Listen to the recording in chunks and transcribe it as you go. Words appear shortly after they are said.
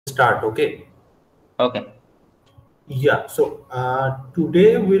start. Okay. Okay. Yeah. So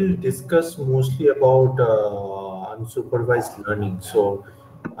today we'll discuss mostly about unsupervised learning. So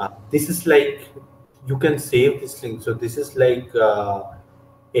this is like, you can save this link. So this is like a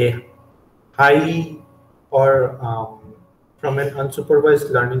high or from an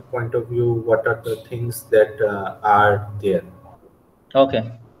unsupervised learning point of view, what are the things that are there?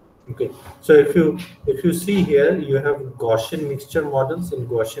 Okay. Okay, so if you see here, you have Gaussian mixture models. In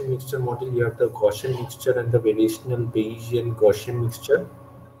Gaussian mixture model, you have the Gaussian mixture and the variational Bayesian Gaussian mixture.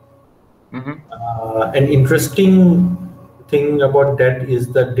 An interesting thing about that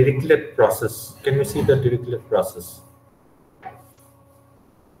is the Dirichlet process. Can you see the Dirichlet process?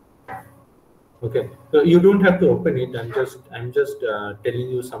 Okay, so you don't have to open it. I'm just telling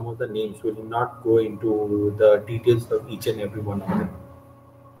you some of the names. We will not go into the details of each and every one of them.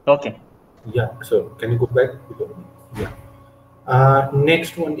 Okay. Yeah. So can you go back? Yeah.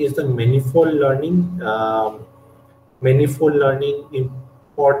 Next one is the manifold learning. Manifold learning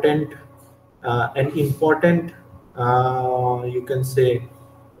important an important you can say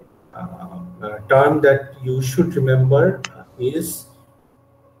term that you should remember is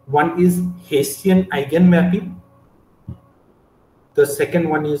one is Hessian eigenmapping. The second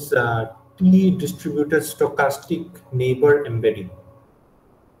one is T-distributed stochastic neighbor embedding.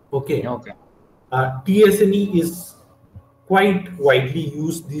 Okay. Okay. TSNE is quite widely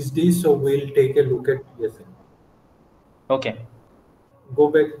used these days, so we'll take a look at TSNE. Okay. Go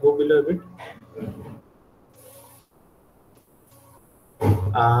below a bit.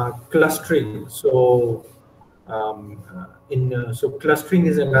 Clustering. So, so clustering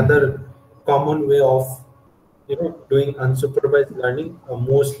is another common way of doing unsupervised learning.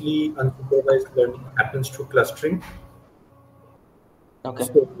 Mostly unsupervised learning happens through clustering. Okay.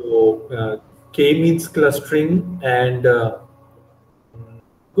 So K means clustering, and go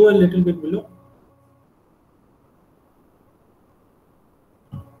a little bit below.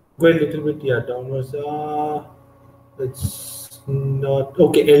 Go a little bit, yeah, downwards. It's not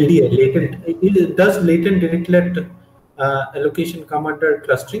okay. LDA, latent. Does latent Dirichlet allocation come under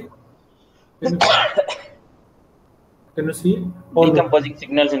clustering? Can you see it? Oh, Decomposing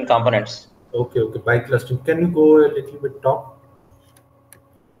signals in components. Okay, by clustering. Can you go a little bit top?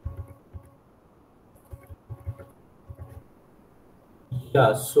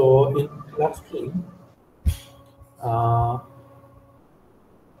 Yeah, so in clustering,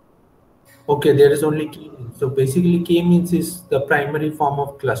 okay, there is only k-means. So basically, k-means is the primary form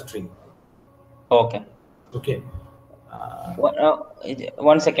of clustering. Okay. Okay.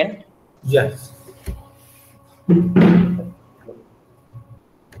 One second. Yes.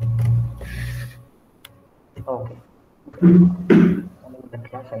 Okay.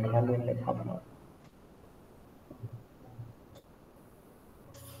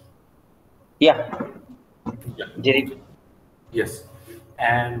 Yeah. Jerry. Yes.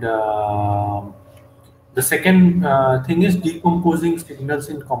 And the second thing is decomposing signals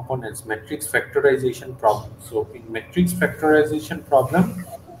in components, matrix factorization problem. So in matrix factorization problem,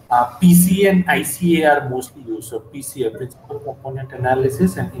 PCA and ICA are mostly used. So PCA, principal component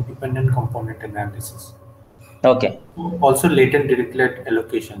analysis, and independent component analysis. Okay. Also latent Dirichlet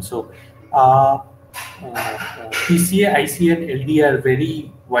allocation. So PCA, ICA, and LD are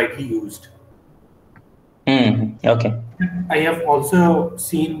very widely used. Okay. I have also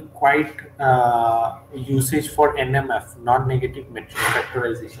seen quite usage for NMF, non-negative matrix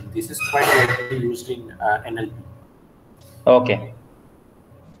factorization. This is quite widely used in NLP. Okay.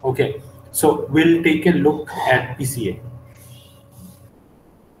 Okay, so we'll take a look at PCA.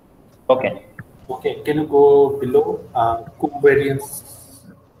 Okay. Okay, can you go below? Covariance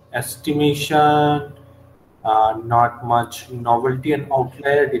estimation, not much novelty, and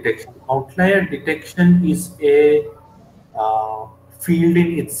outlier detection. Outlier detection is a field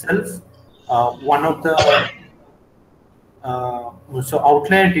in itself. One of the so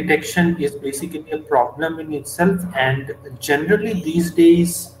outlier detection is basically a problem in itself, and generally these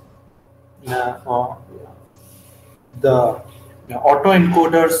days the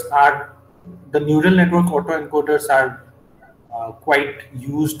autoencoders are the neural network autoencoders are quite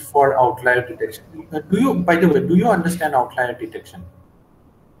used for outlier detection. By the way, do you understand outlier detection?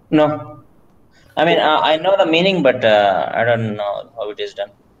 No. I mean, I know the meaning, but I don't know how it is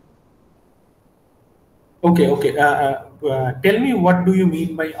done. Okay. Tell me, what do you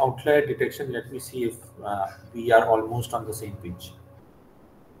mean by outlier detection? Let me see if we are almost on the same page.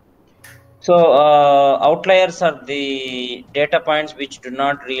 So outliers are the data points which do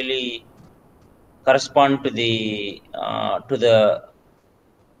not really correspond to the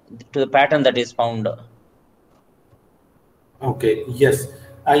pattern that is found. Okay. Yes.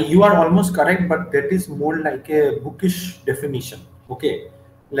 You are almost correct, but that is more like a bookish definition. Okay,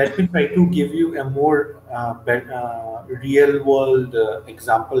 let me try to give you a more real world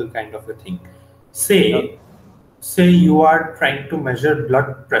example kind of a thing. Okay. Say, say you are trying to measure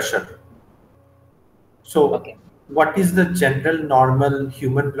blood pressure. So, Okay. what is the general normal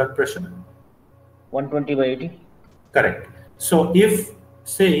human blood pressure? 120 by 80. Correct. So if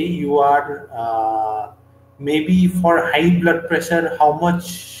say you are maybe for high blood pressure, how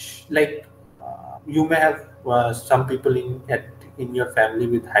much like you may have some people in your family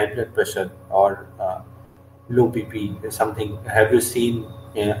with high blood pressure or low BP or something. Have you seen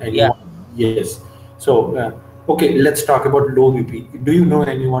Yeah. anyone? Yes. So okay, let's talk about low BP. Do you know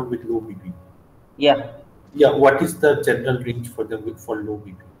anyone with low BP? Yeah. Yeah. What is the general range for them for low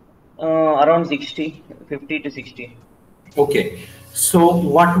BP? Around 60, 50 to 60. Okay, so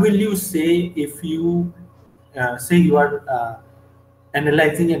what will you say if you say you are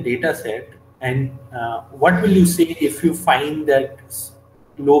analyzing a data set, and what will you say if you find that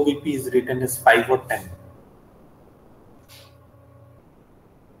low BP is written as 5 or 10?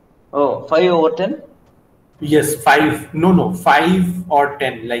 Oh, 5 over 10. Yes, 5. No, no, 5 or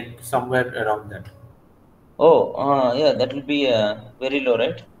 10, like somewhere around that. Oh, yeah, that will be very low,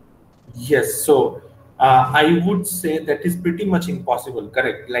 right? Yes, so I would say that is pretty much impossible,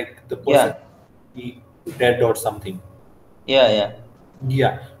 correct? Like the person Yeah. be dead or something. Yeah. Yeah.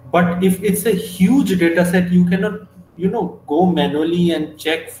 Yeah, but if it's a huge data set, you cannot, go manually and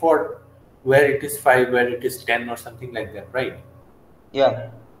check for where it is 5, where it is 10 or something like that, right?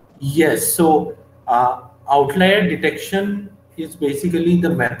 Yeah. Yes, so outlier detection is basically the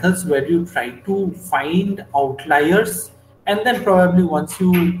methods where you try to find outliers, and then probably once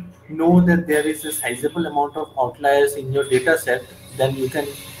you know that there is a sizable amount of outliers in your data set, then you can,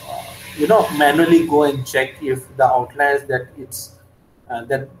 manually go and check if the outliers that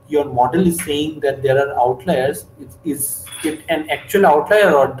your model is saying that there are outliers, is it an actual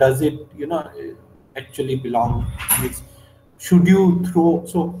outlier, or does it, actually belong, means should you throw,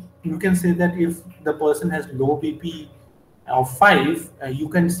 so you can say that if the person has low BP of 5, you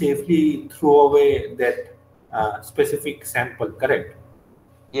can safely throw away that specific sample, correct?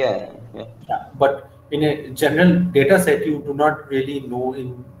 Yeah. Yeah. Yeah, but in a general data set, you do not really know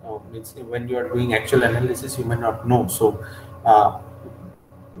means when you are doing actual analysis, you may not know. So uh,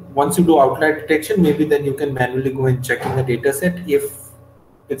 once you do outlier detection, maybe then you can manually go and check in the data set if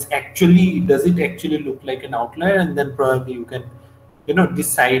does it actually look like an outlier, and then probably you can,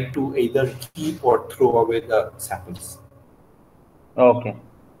 decide to either keep or throw away the samples. Okay.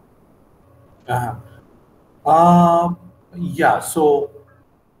 Uh, uh, yeah, so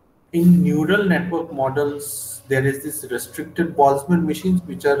in neural network models, there is this restricted Boltzmann machines,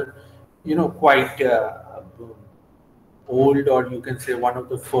 which are, quite old, or you can say one of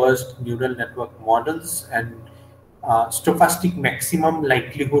the first neural network models. And stochastic maximum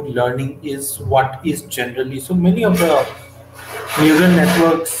likelihood learning is what is generally, so many of the neural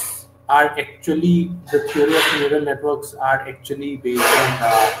networks are actually, the theory of neural networks are actually based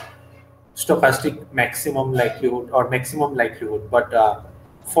on stochastic maximum likelihood or maximum likelihood, but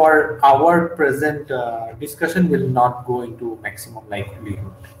for our present discussion, will not go into maximum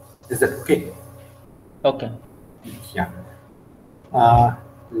likelihood. Is that okay? Okay. Yeah.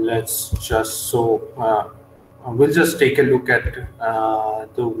 Let's just we'll just take a look at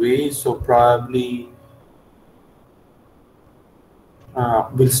the way. So probably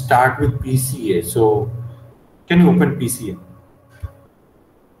we'll start with PCA. So can you open PCA?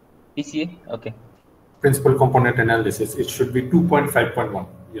 PCA. Okay. Principal component analysis. It should be 2.5.1.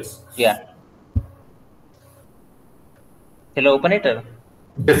 Yes. Yeah. Shall I open it? Or?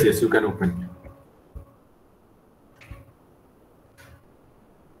 Yes, yes, you can open it.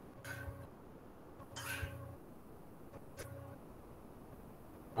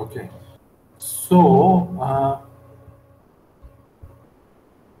 Okay. So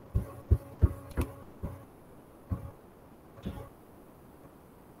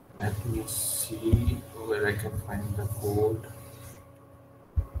let me see where I can find the code.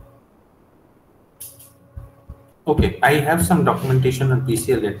 Okay, I have some documentation on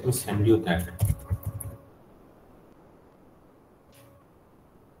PCA. Let me send you that.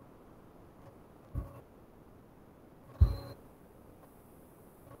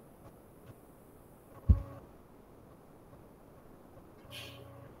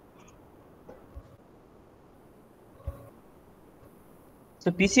 So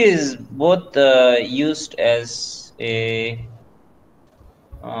PCA is both used as a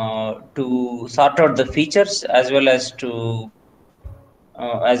to sort out the features as well as to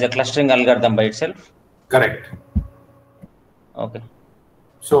as a clustering algorithm by itself. Correct. Okay.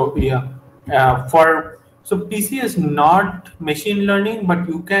 So yeah, so PC is not machine learning, but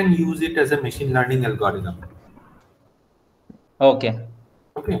you can use it as a machine learning algorithm. Okay.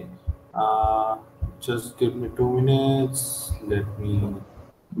 Okay, uh, just give me 2 minutes. Let me.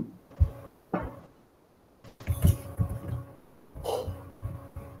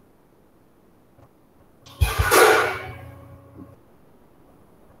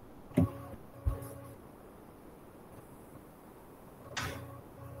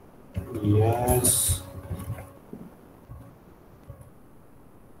 Yes.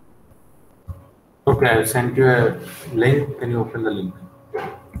 Okay, I'll send you a link. Can you open the link?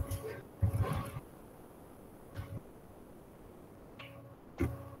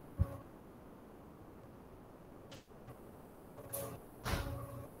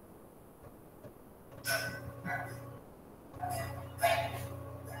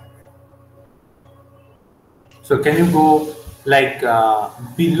 So can you go like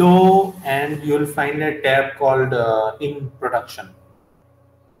below and you'll find a tab called in production.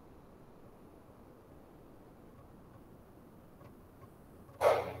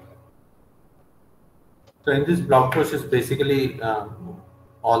 So in this blog post is basically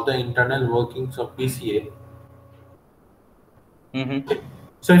all the internal workings of PCA. Mm-hmm.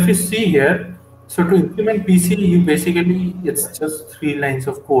 So if you see here, so to implement PCA, you basically, it's just 3 lines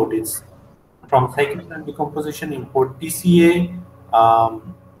of code. It's from scikit-learn decomposition, import PCA.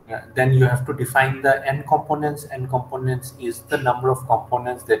 Then you have to define the n components. N components is the number of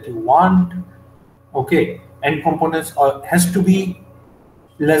components that you want. Okay, n components has to be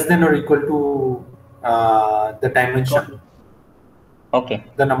less than or equal to the dimension, Okay.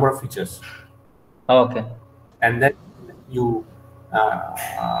 the number of features, Okay. and then you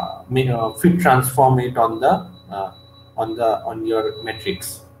fit transform it uh, on your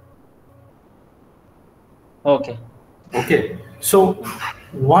metrics. Okay. Okay, so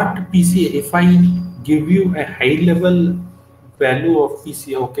what PCA? If I give you a high level value of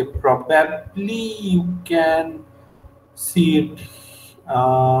PCA, okay, probably you can see it.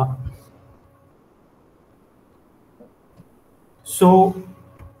 Uh, so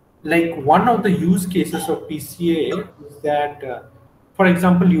like one of the use cases of PCA is that, for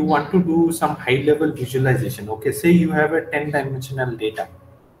example, you want to do some high level visualization. Okay, say you have a 10 dimensional data.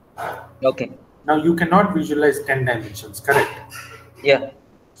 Okay. Now you cannot visualize 10 dimensions, correct? Yeah.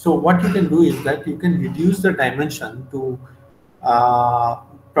 So what you can do is that you can reduce the dimension to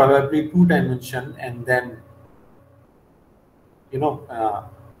probably 2 dimension, and then you know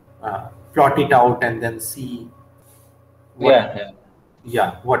plot it out and then see what, Yeah. Yeah.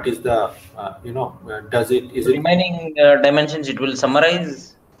 yeah, what is the does it, is it. Remaining dimensions, it will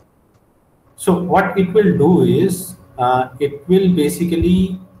summarize. So what it will do is it will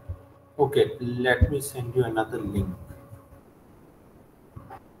basically, okay, let me send you another link.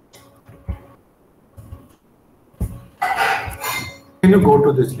 Can you go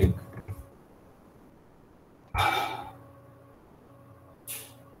to this link?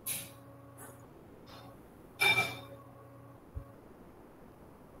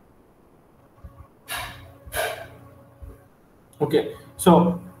 Okay,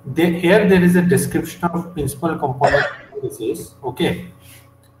 so here there is a description of principal component analysis. Okay,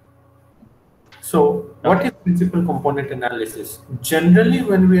 so what Okay. is principal component analysis? Generally,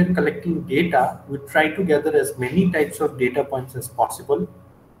 when we are collecting data, we try to gather as many types of data points as possible,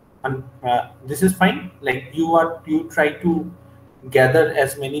 and this is fine. Like you try to gather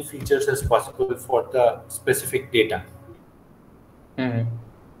as many features as possible for the specific data. Mm-hmm.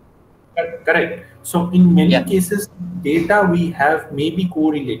 Correct. So in many Yeah. cases, data we have may be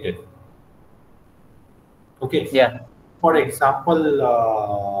correlated. Okay. Yeah. For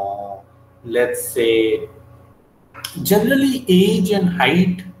example, let's say generally age and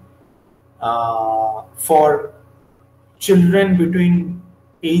height for children between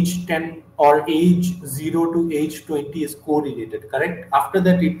age 10 or age 0 to age 20 is correlated, correct? After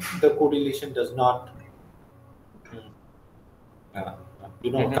that, the correlation does not uh, come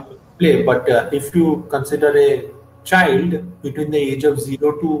Mm-hmm. into play. But if you consider a child between the age of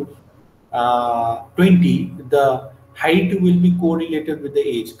 0 to 20, the height will be correlated with the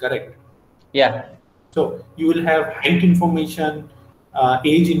age, correct? Yeah. So you will have height information,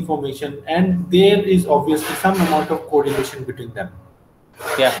 age information, and there is obviously some amount of correlation between them.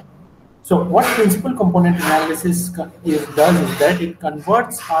 Yeah. So what principal component analysis does is that it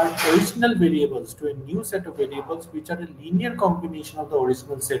converts our original variables to a new set of variables which are a linear combination of the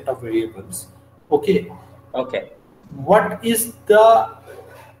original set of variables. Okay, Okay. what is the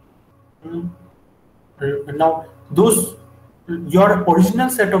mm, now those your original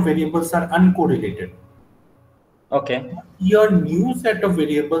set of variables are uncorrelated. Okay. Your new set of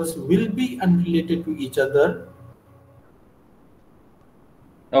variables will be unrelated to each other,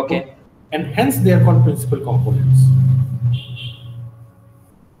 Okay. and hence they are called principal components.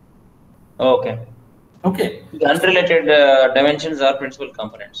 Okay. Okay. The unrelated dimensions are principal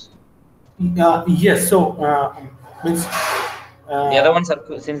components. Yes. So means The other uh, ones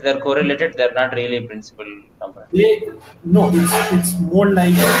are since they're correlated, they're not really principal components. they no, it's more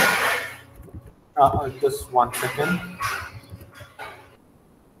like just 1 second.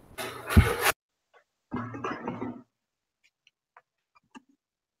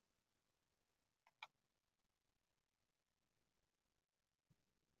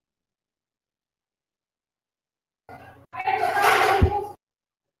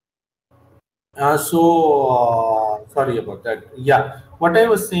 Sorry about that. Yeah, what I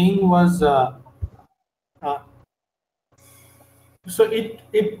was saying was uh, so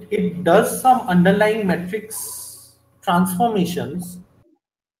it does some underlying matrix transformations.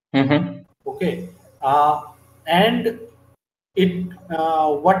 Mm-hmm. Okay, uh, and it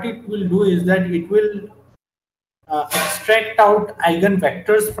what it will do is that it will extract out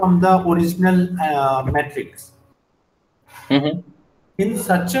eigenvectors from the original matrix Mm-hmm. in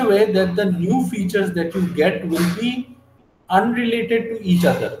such a way that the new features that you get will be unrelated to each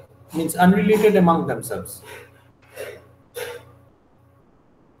other, means unrelated among themselves.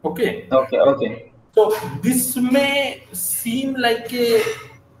 Okay, Okay. Okay. so this may seem like a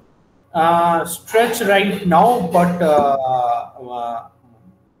stretch right now, but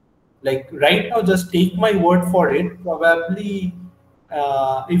like right now, just take my word for it. Probably,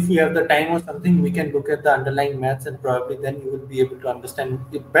 if we have the time or something, we can look at the underlying maths, and probably then you will be able to understand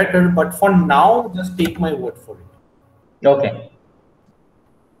it better. But for now, just take my word for it. Okay.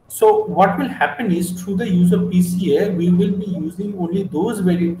 So what will happen is through the use of PCA, we will be using only those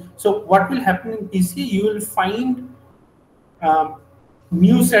very. So what will happen in PCA? You will find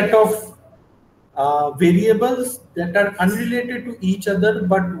new set of variables that are unrelated to each other,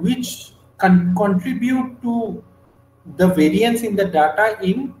 but which contribute to the variance in the data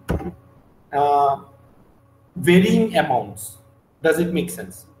in uh, varying amounts. Does it make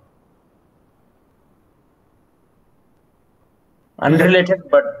sense? Let, Unrelated,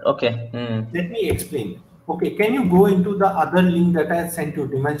 but okay. Mm. let me explain. Okay, can you go into the other link that I sent you,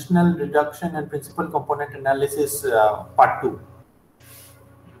 dimensional reduction and principal component analysis part 2?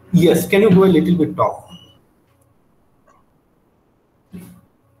 Yes, can you go a little bit top?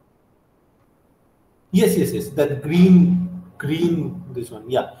 Yes, yes, yes. That green, this one.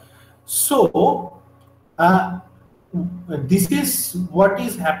 Yeah. So, uh, this is what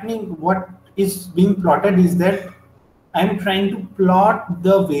is happening. What is being plotted is that I'm trying to plot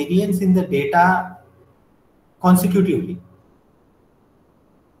the variance in the data consecutively.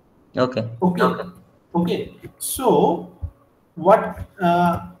 Okay. Okay. Okay. So, what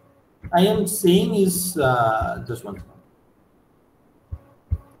I am saying is this one.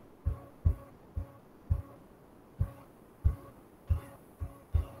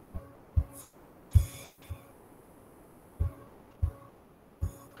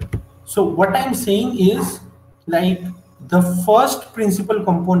 So, what I'm saying is like the first principal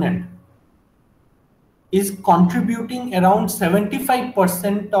component is contributing around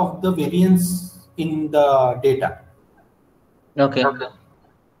 75% of the variance in the data. Okay.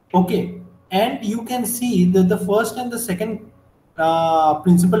 Okay. And you can see that the first and the second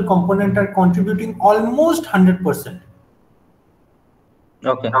principal component are contributing almost 100%.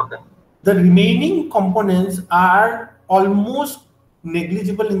 Okay. The remaining components are almost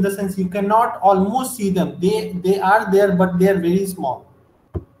negligible in the sense you cannot almost see them. They are there, but they are very small.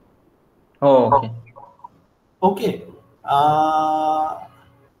 Oh, okay. Okay. Uh,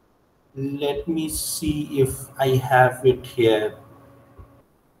 Let me see if I have it here.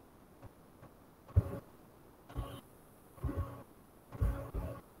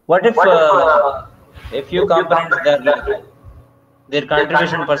 What if a few components they're like their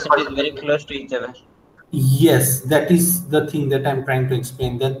contribution percentage is very close to each other? Yes, that is the thing that I'm trying to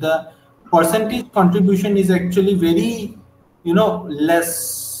explain. That the percentage contribution is actually very,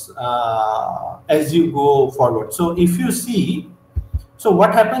 less as you go forward. So if you see, so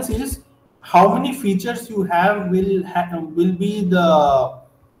what happens is how many features you have will be the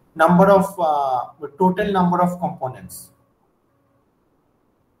number of total number of components.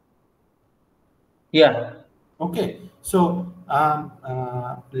 Yeah. Okay, so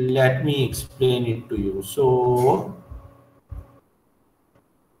let me explain it to you. So,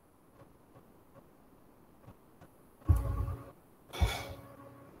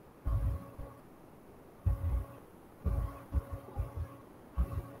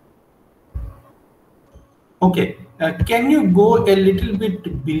 okay, Can you go a little bit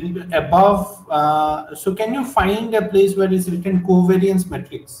above? So can you find a place where it's written covariance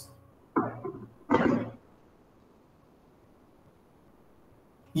matrix?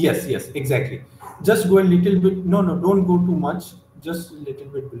 Yes, yes, exactly. Just go a little bit. No, no, don't go too much. Just a little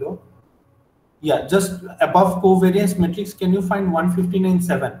bit below. Yeah, just above covariance matrix. Can you find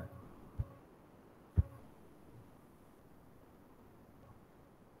 159.7?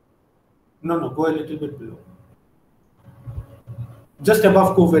 No, no, go a little bit below. Just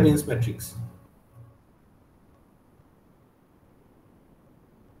above covariance matrix.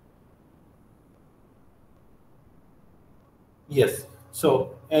 Yes.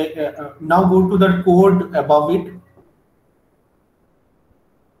 So now go to the code above it.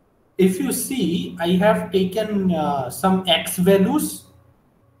 If you see, I have taken some x values.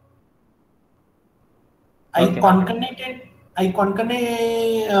 Okay. I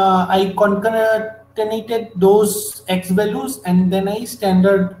concatenated those x values, and then I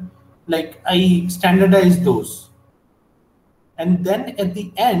standardized those, and then at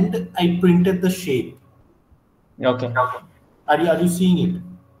the end I printed the shape. Okay. Are you seeing it?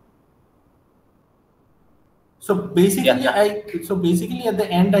 So basically, Yeah. at the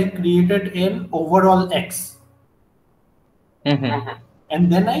end I created an overall x, Mm-hmm.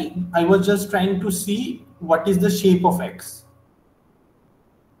 and then I was just trying to see what is the shape of x.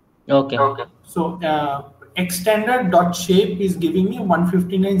 Okay. So x standard dot shape is giving me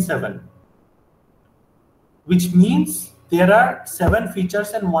 159.7, which means there are 7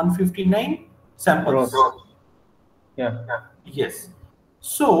 features and 159 samples. Rows. Yeah. Yes.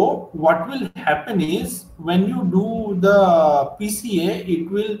 So what will happen is when you do the PCA, it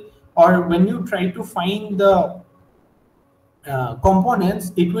will, or when you try to find the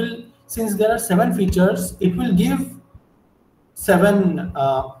components, it will, since there are 7 features, it will give 7,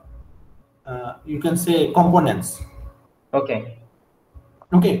 you can say, components. Okay.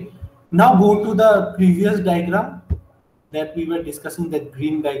 Okay. Now go to the previous diagram that we were discussing, that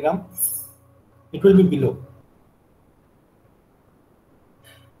green diagram. It will be below.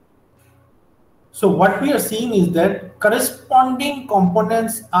 So what we are seeing is that corresponding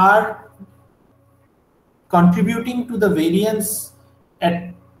components are contributing to the variance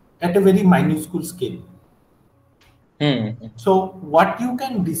at a very minuscule scale. Mm-hmm. So what you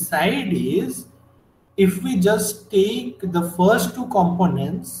can decide is, if we just take the first 2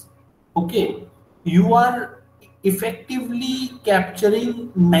 components, okay, you are effectively capturing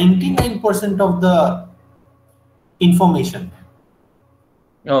 99% of the information.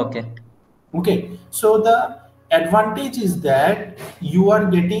 Okay. Okay, so the advantage is that you are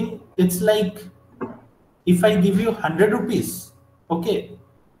getting, it's like if I give you 100 rupees, okay,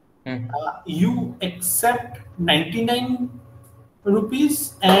 Mm. you accept 99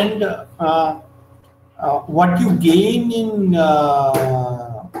 rupees, and what you gain in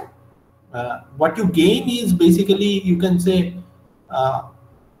what you gain is basically, you can say, uh,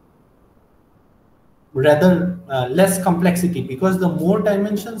 rather less complexity, because the more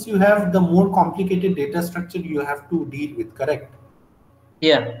dimensions you have, the more complicated data structure you have to deal with, correct?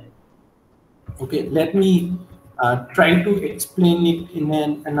 Yeah. Okay, let me try to explain it in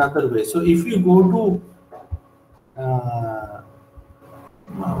another way. So if you go to uh,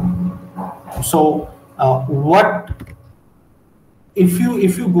 what if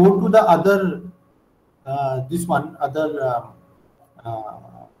you go to the other this one other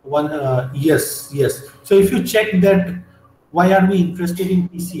one yes, yes, so if you check that, why are we interested in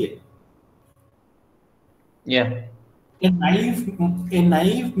PCA? Yeah. A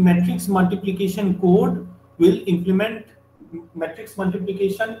naive matrix multiplication code will implement matrix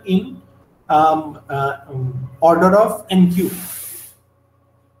multiplication in order of n cube.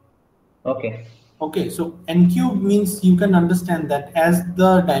 Okay. Okay, so n cube means, you can understand that as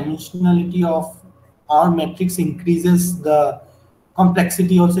the dimensionality of our matrix increases, the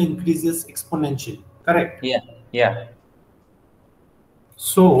complexity also increases exponentially, correct? Yeah. Yeah.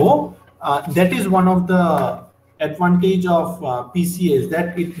 So that is one of the advantage of PCAs,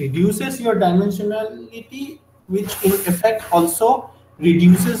 that it reduces your dimensionality, which in effect also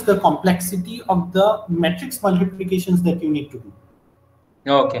reduces the complexity of the matrix multiplications that you need to do.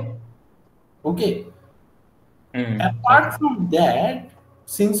 Okay. Okay. Mm. Apart Okay. from that,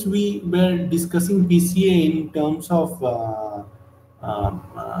 since we were discussing PCA in terms of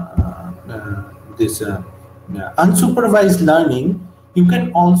this unsupervised learning, you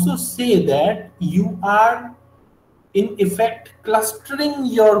can also say that you are in effect clustering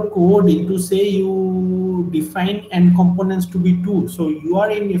your code into, say, you define n components to be 2, so you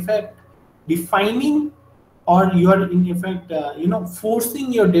are in effect defining, or you are in effect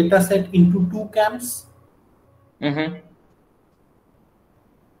forcing your data set into 2 camps. Mm-hmm.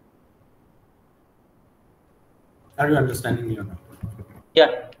 Are you understanding me or not?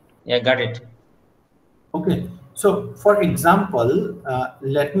 Yeah, got it. Okay. So, for example,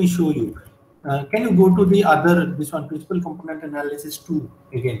 let me show you. Can you go to the other, this one, principal component analysis 2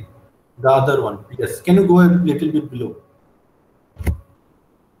 again? The other one. Yes. Can you go a little bit below?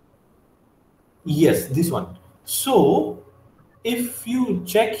 Yes, this one. So, if you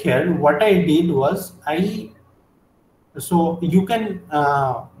check here, what I did was so you can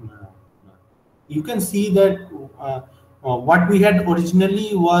see that uh, what we had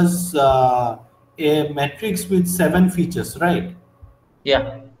originally was a matrix with 7 features, right?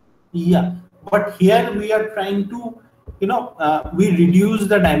 Yeah. Yeah, but here we are trying to, we reduce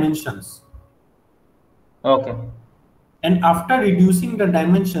the dimensions, Okay. and after reducing the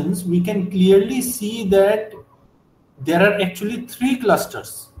dimensions, we can clearly see that there are actually 3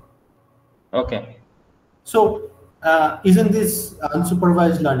 clusters. Okay. So, isn't this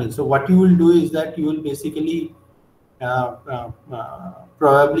unsupervised learning? So, what you will do is that you will basically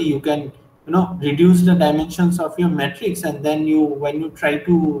probably you can reduce the dimensions of your matrix, and then when you try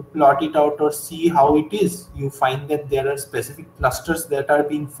to plot it out or see how it is, you find that there are specific clusters that are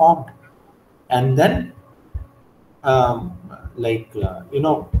being formed, and then um, like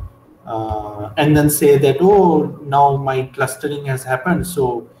and then say that, oh, now my clustering has happened,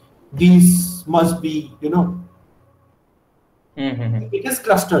 so these must be, Mm-hmm. it is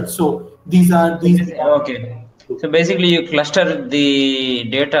clustered, so these Okay. So basically, you cluster the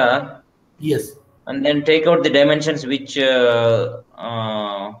data yes. and then take out the dimensions which are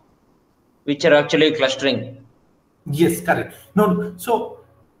actually clustering. Yes, correct. No, so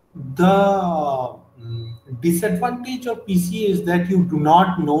the disadvantage of PC is that you do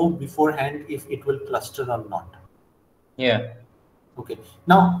not know beforehand if it will cluster or not. Yeah. Okay.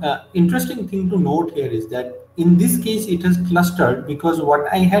 Now, interesting thing to note here is that in this case it has clustered because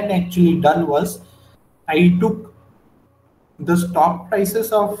what I had actually done was I took the stock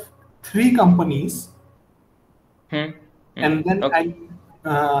prices of 3 companies, Hmm. Hmm. and then Okay.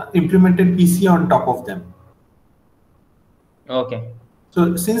 I implemented PC on top of them. Okay.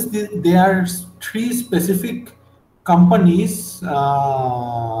 So since they are 3 specific companies,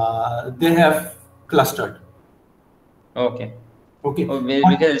 they have clustered. Okay. Okay. Oh, But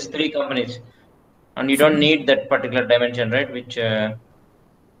because it's 3 companies, and you so, don't need that particular dimension, right? Which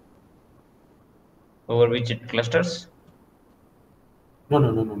over which it clusters. no,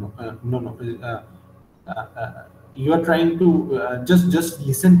 no, no, no, no, no, no. You are trying to just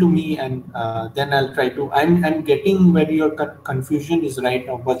listen to me, and then I'll try to. I'm getting where your confusion is right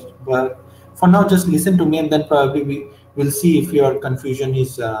now, but for now, just listen to me, and then probably we will see if your confusion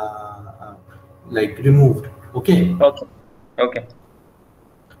is like removed. Okay. Okay. Okay.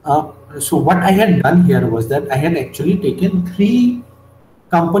 So what I had done here was that I had actually taken 3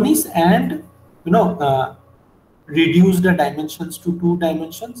 companies and reduced the dimensions to 2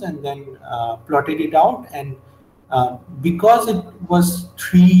 dimensions, and then plotted it out. And because it was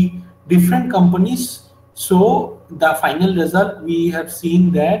 3 different companies, so the final result we have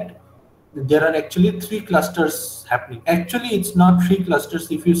seen that there are actually 3 clusters happening. Actually, it's not 3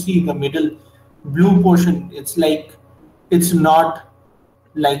 clusters. If you see the middle blue portion, it's not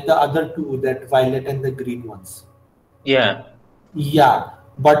like the other two, that violet and the green ones. Yeah. Yeah,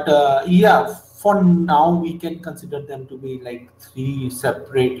 but yeah, for now we can consider them to be like 3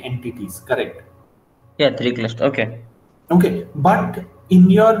 separate entities, correct? Yeah. 3 cluster. Okay. Okay, but in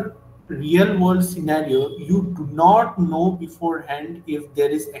your real world scenario, you do not know beforehand if there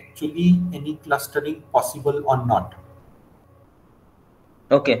is actually any clustering possible or not.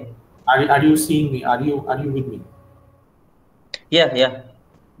 Okay. Are you seeing me? Are you with me? Yeah. Yeah.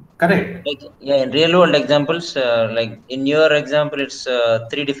 Correct. Like, yeah, in real world examples, like in your example, it's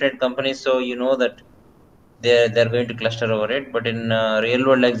 3 different companies, so you know that they're going to cluster over it. But in real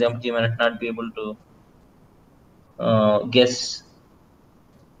world example, you might not be able to guess.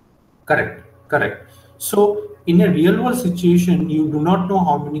 Correct, correct. So in a real world situation, you do not know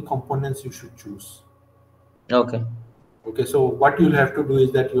how many components you should choose. Okay. Okay, so what you'll have to do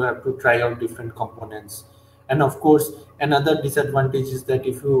is that you have to try out different components. And of course, another disadvantage is that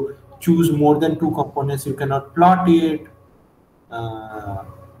if you choose more than 2 components, you cannot plot it, uh,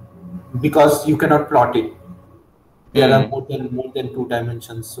 because you cannot plot it. There are Hmm. more than 2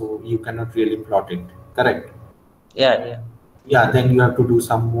 dimensions, so you cannot really plot it. Correct. Yeah. Yeah. Yeah, then you have to do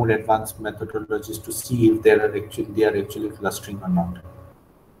some more advanced methodologies to see if they are actually clustering or not.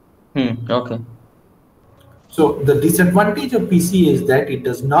 Hmm. Okay. So the disadvantage of PC is that it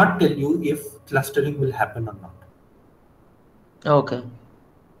does not tell you if clustering will happen or not. Okay.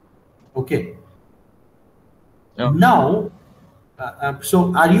 Okay. Okay. Now,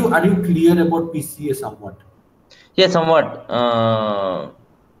 so are you clear about PCA somewhat? Yeah, somewhat.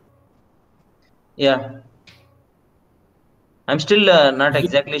 Yeah, I'm still not Yeah.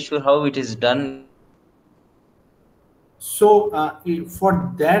 exactly sure how it is done So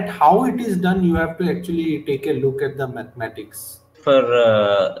for that, how it is done, you have to actually take a look at the mathematics. for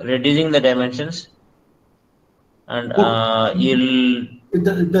reducing the dimensions, and So you'll.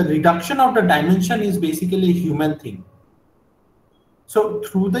 the reduction of the dimension is basically a human thing. So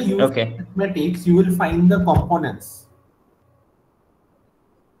through the use of Okay. mathematics, you will find the components.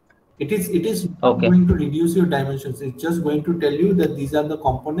 It is not Okay. going to reduce your dimensions. It's just going to tell you that these are the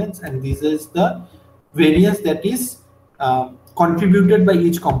components and this is the variance that is contributed by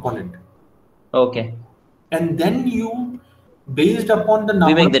each component. Okay. And then you, based upon the We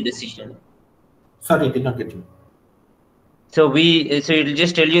number make of, the decision. sorry, did not get you. So it'll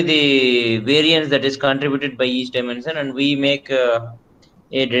just tell you the variance that is contributed by each dimension, and we make a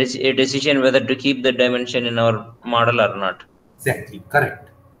decision whether to keep the dimension in our model or not. Exactly, correct.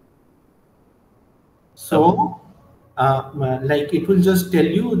 Okay. So, like it will just tell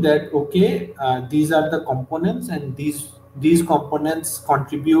you that okay, these are the components, and these components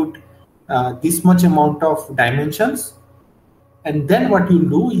contribute this much amount of dimensions. And then what you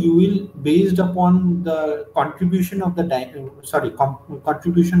do, you will, based upon the contribution of the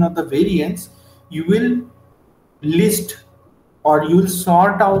contribution of the variance, you will list or you will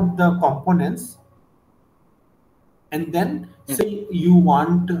sort out the components, and then Mm. say you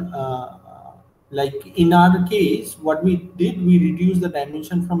want like in our case what we did, we reduced the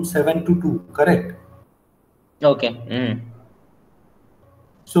dimension from 7 to 2, correct? Okay. Mm.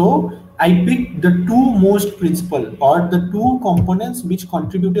 So I picked the two most principal or the two components which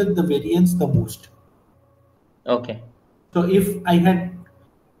contributed the variance the most. Okay. So if I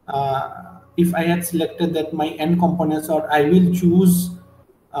had selected that my n components, or I will choose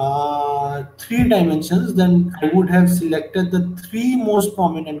three dimensions, then I would have selected the three most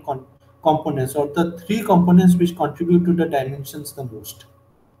prominent components, or the three components which contribute to the dimensions the most.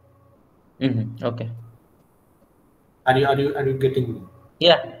 Okay. Are you getting me?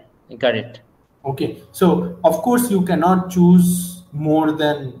 Yeah, I got it. Okay. So of course you cannot choose more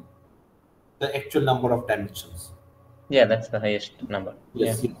than the actual number of dimensions. Yeah, that's the highest number. Yeah.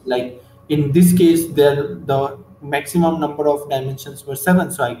 Yes, yes. Like in this case, there the maximum number of dimensions were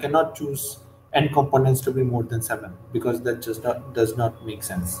 7, so I cannot choose n components to be more than 7, because that just does not make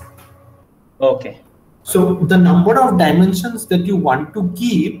sense. Okay. So the number of dimensions that you want to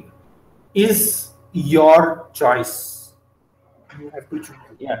keep is your choice. You have to choose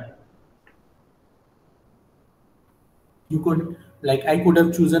it. Yeah. You could, like, I could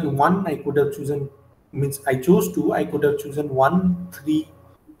have chosen one, I could have chosen, means I chose two, I could have chosen 1, 3,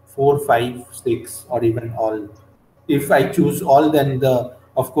 4, 5, 6, or even all. If I choose all, then the,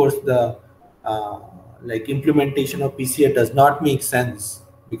 of course, the uh, like implementation of PCA does not make sense,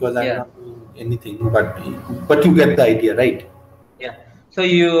 because I'm Yeah. not doing anything, but you get the idea, right? Yeah. So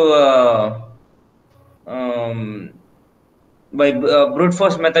you um by brute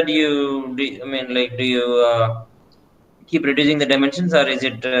force method, I mean, like, do you keep reducing the dimensions, or is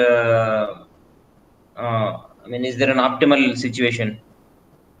it I mean, is there an optimal situation,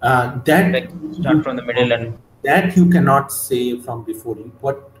 That like start you from the middle cannot, and. that you cannot say from before.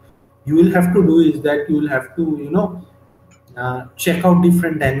 What you will have to do is that you will have to, check out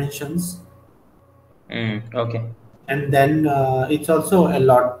different dimensions, Okay. and then it's also a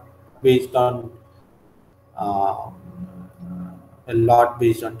lot based on uh,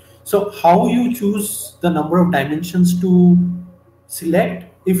 so how you choose the number of dimensions to select.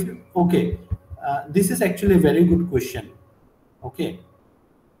 If okay, this is actually a very good question. Okay,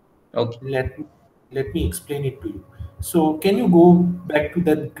 Okay. let let me explain it to you. So can you go back to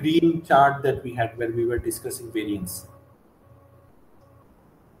that green chart that we had where we were discussing variance?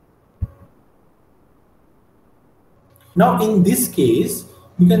 Now in this case,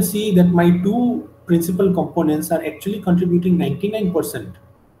 you can see that my two principal components are actually contributing 99%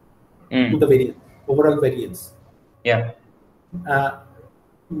 to the Mm. variance, overall variance. Yeah. uh,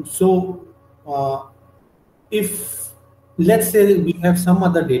 so uh, if, let's say, we have some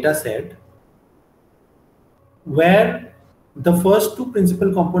other data set where the first two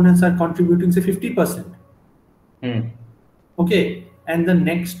principal components are contributing say 50%, Mm. okay, and the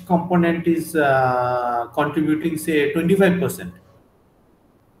next component is contributing say 25%.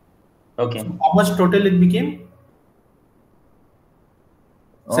 So Okay. how much total it became?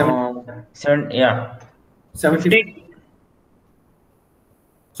 70, Seven. Yeah. 70. 50.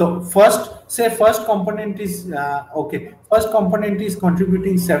 So first component is okay. First component is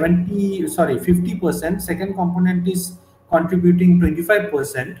contributing 50%. Second component is contributing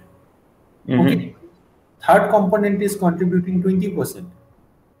 25%. Okay. Third component is contributing 20%.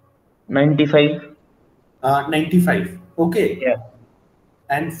 95. 95. Okay. Yeah.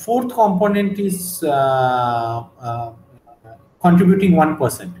 And fourth component is contributing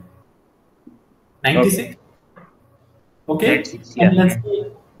 1%. 96. Okay. 96. And Yeah. let's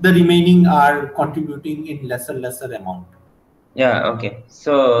say the remaining are contributing in lesser amount. Yeah. Okay.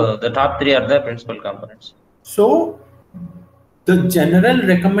 So the top three are the principal components. So the general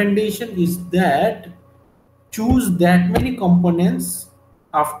recommendation is that choose that many components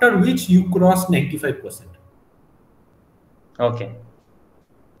after which you cross 95%. Okay.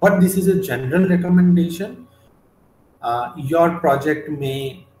 But this is a general recommendation. Your project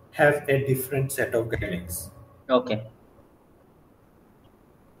may have a different set of guidelines. Okay.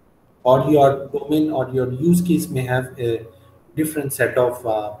 Or your domain or your use case may have a different set of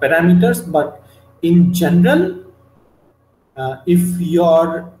parameters. But in general, if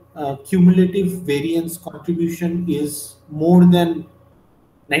your cumulative variance contribution is more than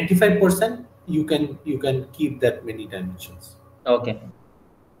 95%, you can keep that many dimensions. Okay.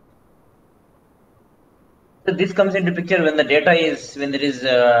 So this comes into picture when the data is when there is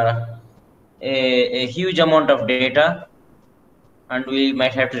a huge amount of data, and we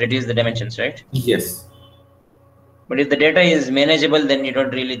might have to reduce the dimensions, right? Yes. But if the data is manageable, then you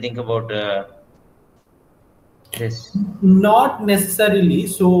don't really think about this. Not necessarily.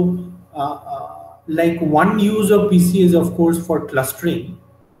 So, like one use of PC is of course for clustering.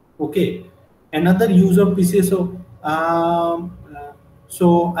 Okay. Another use of PC.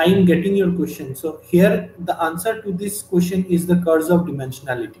 So I am getting your question. So here the answer to this question is the curse of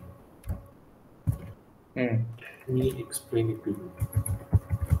dimensionality. Let me explain it to you.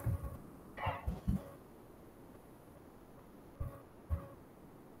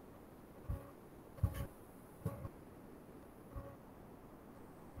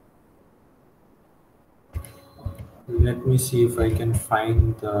 Let me see if I can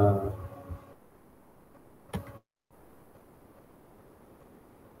find the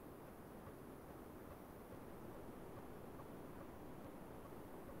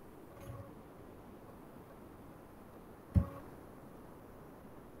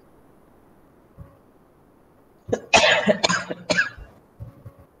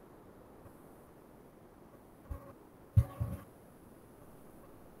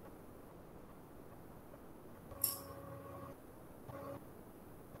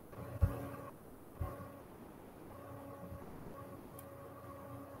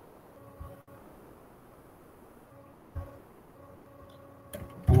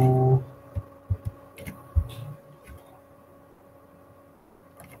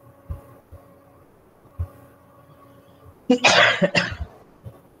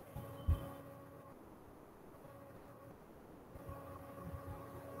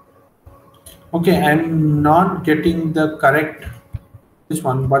okay, I'm not getting the correct this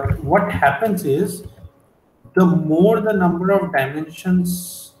one, but what happens is the more the number of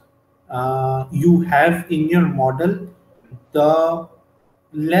dimensions you have in your model, the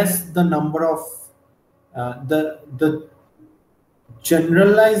less the number of the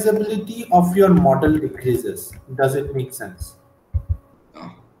generalizability of your model decreases. Does it make sense?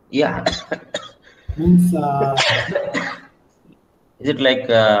 Yeah. Means Is it like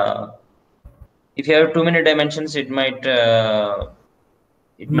if you have too many dimensions, it might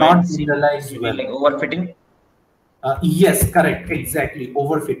not seem generalize to be well. like overfitting? Yes, correct. Exactly.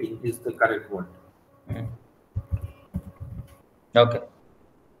 Overfitting is the correct word. Okay.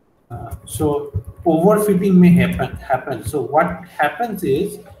 So overfitting may happen. So what happens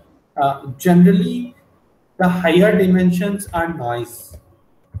is generally the higher dimensions are noise.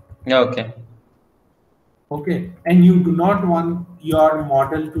 Okay. Okay, and you do not want your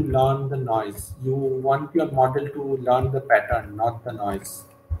model to learn the noise. You want your model to learn the pattern, not the noise.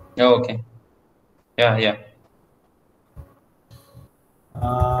 Okay. Yeah. Yeah.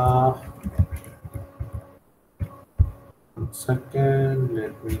 Uh, 1 second,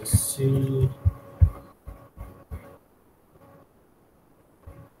 let me see.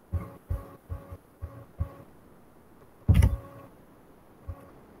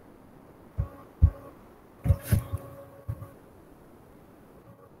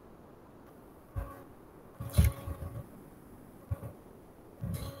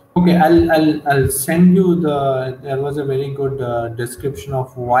 Okay, I'll send you the. There was a very good description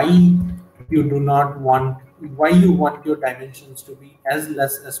of why you do not want why you want your dimensions to be as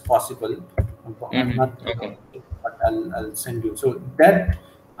less as possible. I'm not, Okay. but I'll send you. So that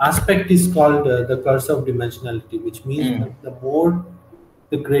aspect is called the curse of dimensionality, which means that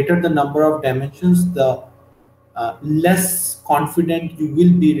the greater the number of dimensions, the less confident you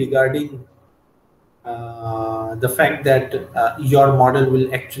will be regarding the fact that your model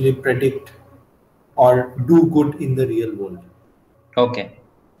will actually predict or do good in the real world. Okay.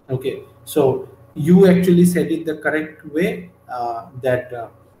 Okay, so you actually said it the correct way, that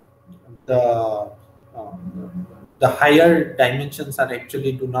the the higher dimensions are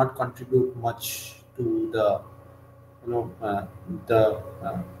actually do not contribute much to the the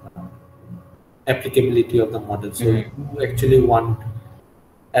uh, applicability of the model. So you actually want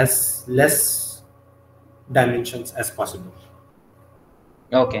as less dimensions as possible.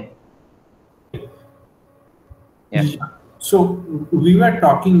 Okay. Yeah. Yeah. So we were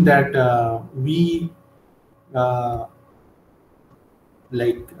talking that we uh,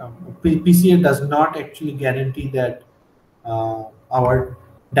 PCA does not actually guarantee that our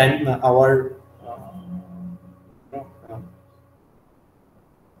our you know,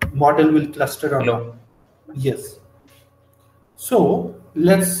 model will cluster or not. Hello. Yes. So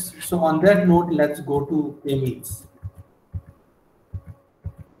on that note, let's go to k-means.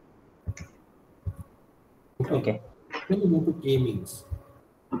 Okay. Okay. Then we go to k-means.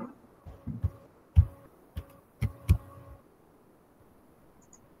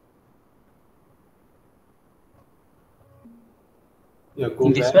 Yeah, go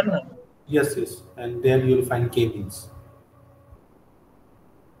In this back. one. Yes, yes, and there you'll find k-means.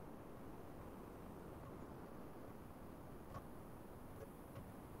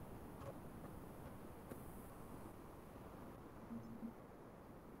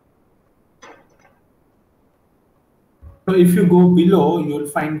 So if you go below, you'll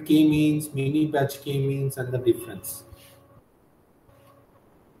find k-means, mini batch k-means, and the difference.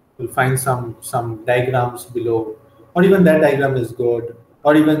 You'll find some diagrams below, or even that diagram is good,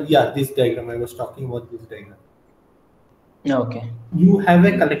 or even this diagram I was talking about this diagram. Okay. You have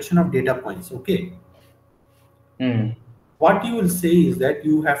a collection of data points. Okay, what you will say is that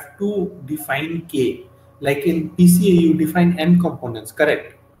you have to define k. Like in PCA, you define n components.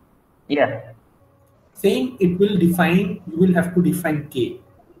 Correct. Yeah. Same, it will define. You will have to define k.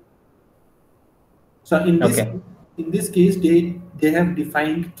 So Okay. in this case, they have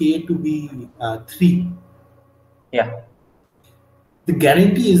defined k to be 3. Yeah. The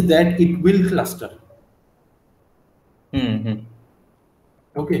guarantee is that it will cluster. Mm-hmm.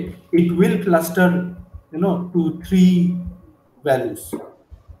 Okay, it will cluster, to 3 values.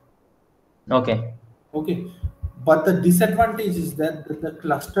 Okay. Okay, but the disadvantage is that the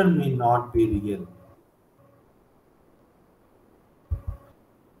cluster may not be real.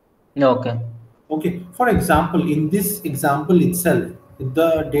 Okay. Okay, for example, in this example itself,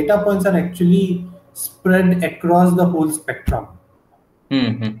 the data points are actually spread across the whole spectrum,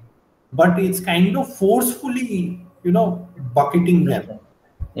 Mm-hmm. but it's kind of forcefully, bucketing them.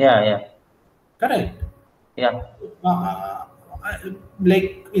 Yeah. Yeah. Correct. Yeah.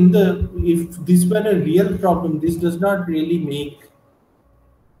 Like in the if this were a real problem, this does not really make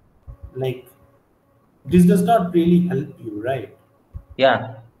like this does not really help you, right?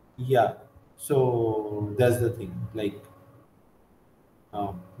 Yeah. Yeah. So that's the thing. Like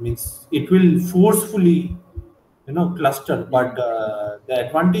means it will forcefully cluster, but the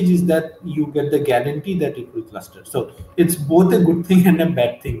advantage is that you get the guarantee that it will cluster. So it's both a good thing and a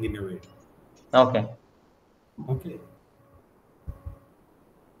bad thing in a way. Okay. Okay.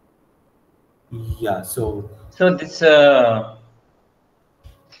 Yeah. So So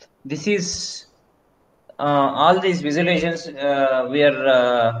this is all these visualizations we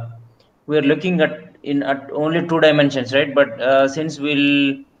are looking at only 2 dimensions, right? But since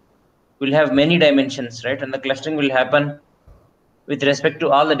we'll have many dimensions, right? And the clustering will happen with respect to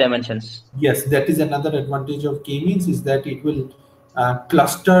all the dimensions. yes, that is another advantage of k-means is that it will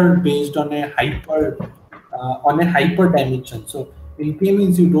cluster based on a hyper dimension. So in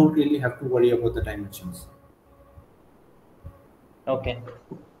k-means you don't really have to worry about the dimensions. Okay.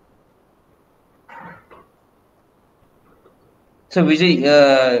 So we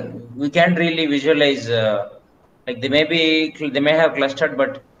can't really visualize like they may have clustered,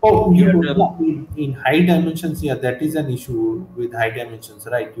 but Oh, you have to. in high dimensions, yeah, that is an issue with high dimensions,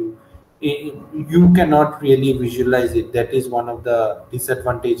 right? You cannot really visualize it. That is one of the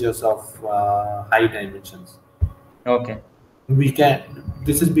disadvantages of high dimensions. Okay. We can.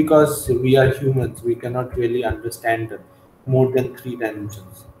 This is because we are humans. We cannot really understand more than 3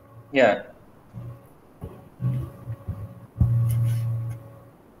 dimensions. Yeah.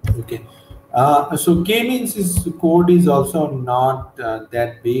 Okay. So k-means is code is also not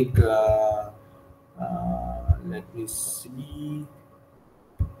that big. Let me see.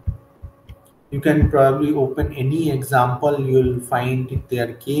 You can probably open any example, you'll find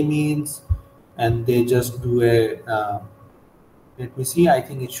their k-means, and they just do a, let me see, I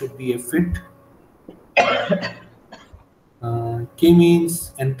think it should be a fit.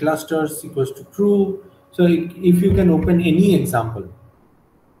 K-means and clusters equals to true. So if you can open any example,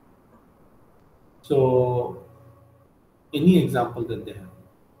 so any example that they have.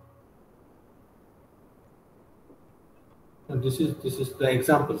 And this is the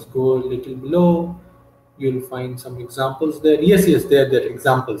examples. Go a little below, you'll find some examples there. Yes, they're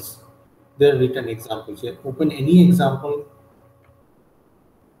examples. They're written examples. Yeah. Open any example.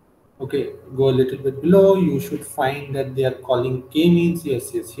 Okay, go a little bit below. You should find that they are calling k-means.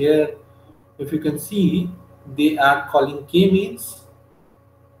 Yes, here. If you can see, they are calling k-means.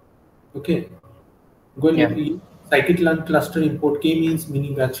 Okay, go a Yeah. little scikit-learn cluster import k-means,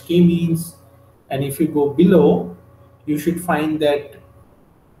 mini batch k-means, and if you go below, you should find that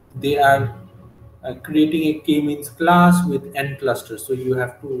they are creating a k-means class with n clusters. So you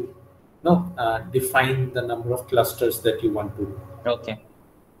have to define the number of clusters that you want to. Okay.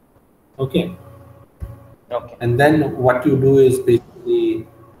 Okay, Okay. and then what you do is basically,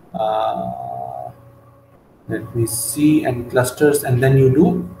 uh, let me see, and clusters, and then you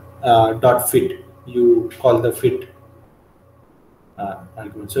do dot fit. You call the fit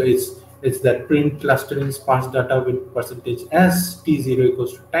argument. So it's that print clustering sparse data with percentage s t0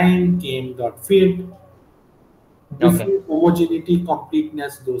 equals to time km dot fit Okay. before homogeneity,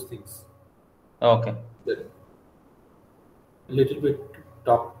 completeness, those things. Okay. A little bit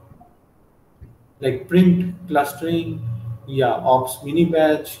top, like print clustering, yeah, ops mini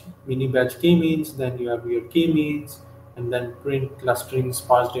batch k means, then you have your k means, and then print clustering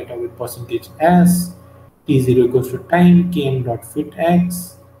sparse data with percentage s t0 equals to time km dot fit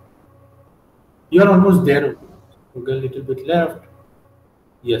x. You're almost there. You go a little bit left.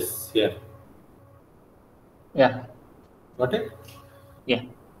 Yes, here. Yeah. Got it? Yeah.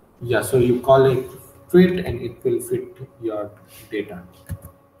 Yeah, so you call it fit and it will fit your data.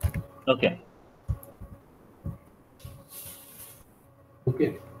 Okay.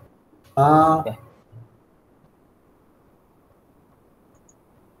 Okay. Uh, Yeah.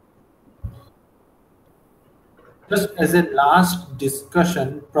 just as a last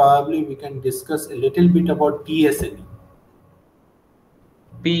discussion, probably we can discuss a little bit about TSNE.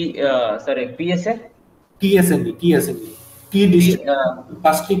 Sorry, PSA? TSNE. T P distributed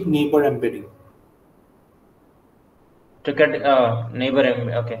stochastic neighbor embedding. to get neighbor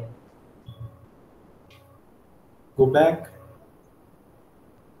okay. Go back.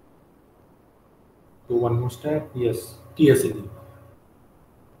 Go one more step. Yes, TSNE.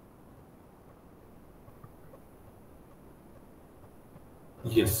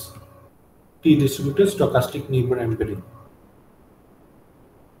 Yes. T distributed stochastic neighbor embedding.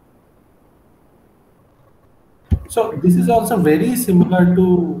 So this is also very similar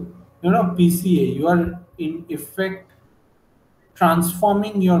to PCA. You are in effect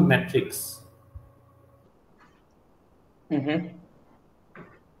transforming your metrics. Mm-hmm.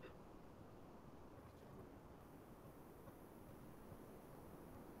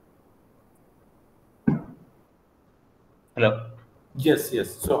 Hello. Yes.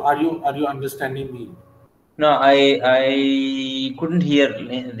 So are you understanding me? No, I couldn't hear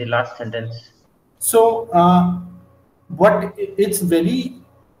the last sentence. So what it's very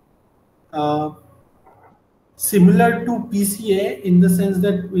uh, similar to PCA in the sense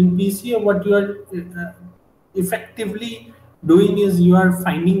that in PCA what you are effectively doing is you are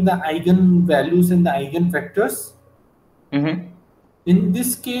finding the eigen values and the eigen vectors. Mm-hmm. In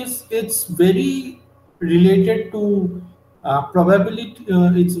this case, it's very related to probability.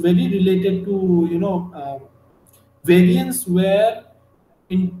 It's very related to variance where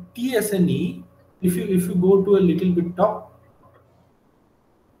in TSNE, if you go to a little bit top,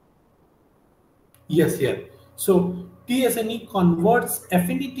 yes, here. So TSNE converts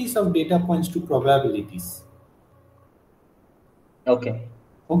affinities of data points to probabilities. Okay.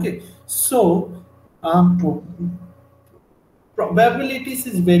 Okay, so probabilities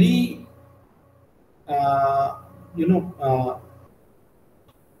is very uh, you know.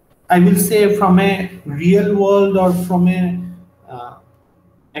 I will say from a real world or from a uh,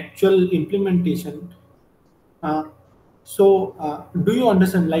 actual implementation. Uh, do you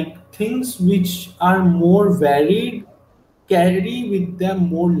understand? Like things which are more varied carry with them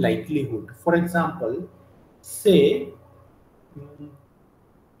more likelihood. For example, say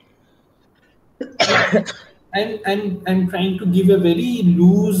I'm trying to give a very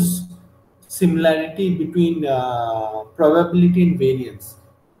loose similarity between probability and variance.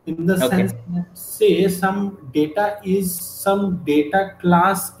 in the Okay. sense that say some data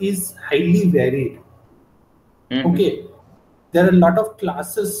class is highly varied. Mm-hmm. Okay, there are a lot of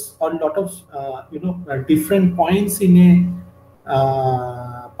classes or a lot of different points in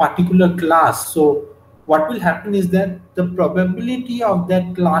a particular class. So what will happen is that the probability of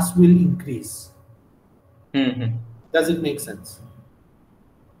that class will increase. Mm-hmm. Does it make sense?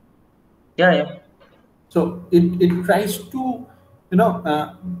 Yeah, yeah. So it tries to you know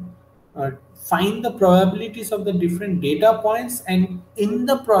uh, find the probabilities of the different data points, and in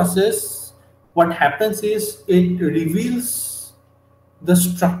the process what happens is it reveals the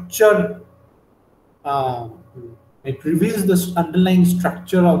structure. um, it reveals the underlying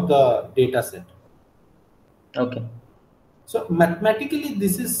structure of the data set. Okay. So mathematically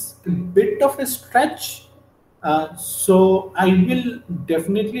this is a bit of a stretch. So I will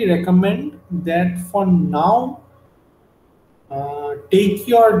definitely recommend that for now, take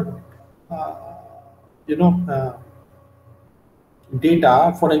your uh, you know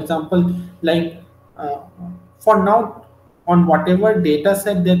data, for example, like uh, for now, on whatever data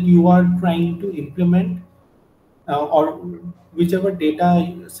set that you are trying to implement, or whichever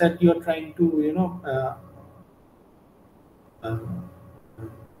data set you are trying to uh,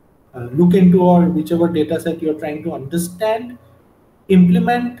 look into, or whichever data set you are trying to understand,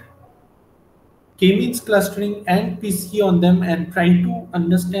 implement k-means clustering and pc on them and try to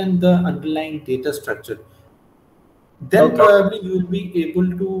understand the underlying data structure. Then Okay. probably you will be able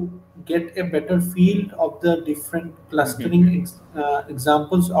to get a better feel of the different Mm-hmm. clustering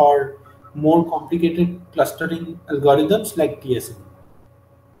examples, or more complicated clustering algorithms like TSM.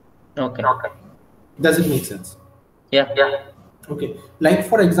 Okay. Does it make sense? Yeah. Okay. Like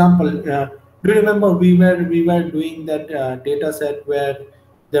for example, do you remember we were doing that data set where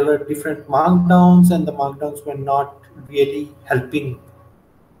there were different markdowns, and the markdowns were not really helping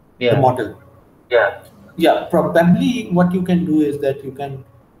the Yeah. model? Yeah. Probably what you can do is that you can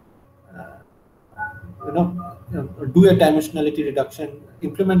do a dimensionality reduction,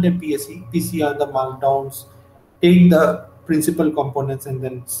 implement a PC on the markdowns, take the principal components, and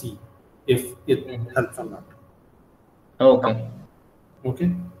then see if it Mm-hmm. helps or not. Okay.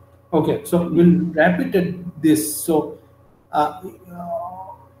 Okay. Okay. So we'll wrap it at this. So, uh,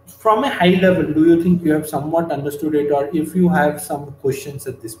 from a high level, do you think you have somewhat understood it, or if you have some questions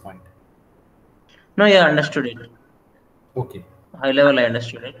at this point? No, yeah, understood it. Okay. High level, I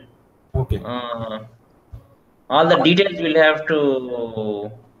understood it. Okay. Uh, all the details will have to,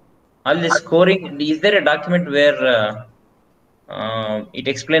 all the scoring. Is there a document where it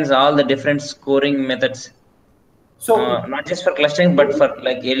explains all the different scoring methods, So, not just for clustering, but for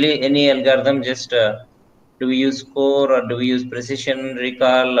like any algorithm? Just do we use score, or do we use precision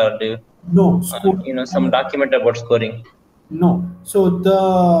recall, or do no, school. some document about scoring? No. So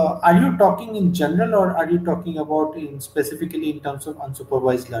are you talking in general, or are you talking about in specifically in terms of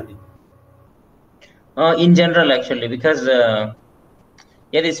unsupervised learning? In general, actually, because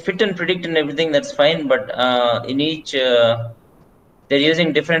yeah, this fit and predict and everything, that's fine, but in each they're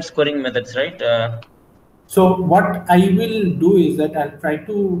using different scoring methods, right? So what I will do is that I'll try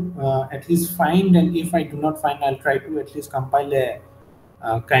to at least find, and if I do not find, I'll try to at least compile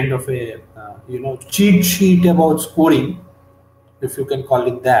a kind of a cheat sheet about scoring, if you can call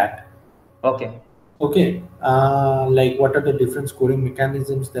it that. Okay. Okay, like what are the different scoring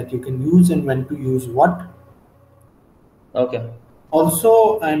mechanisms that you can use and when to use what. Okay.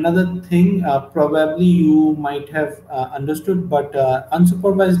 Also, another thing, probably you might have understood, but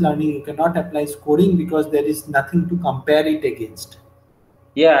unsupervised learning, you cannot apply scoring because there is nothing to compare it against.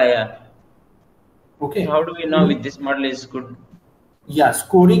 Yeah, yeah. So Okay. how do we know with this model is good? Yeah,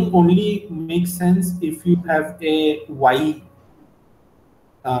 scoring only makes sense if you have a Y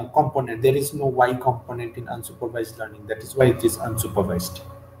component. There is no Y component in unsupervised learning. That is why it is unsupervised.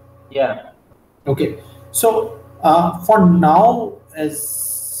 Yeah. Okay. So for now,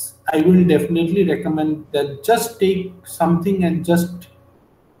 as I will definitely recommend that just take something and just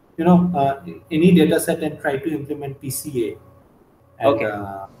any data set and try to implement PCA, and Okay.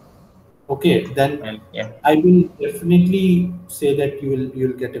 okay, then And yeah. I will definitely say that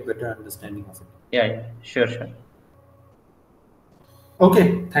you'll get a better understanding of it. Yeah, yeah. Sure, sure.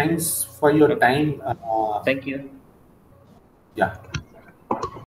 Okay, thanks for your Okay. time. Thank you. Yeah.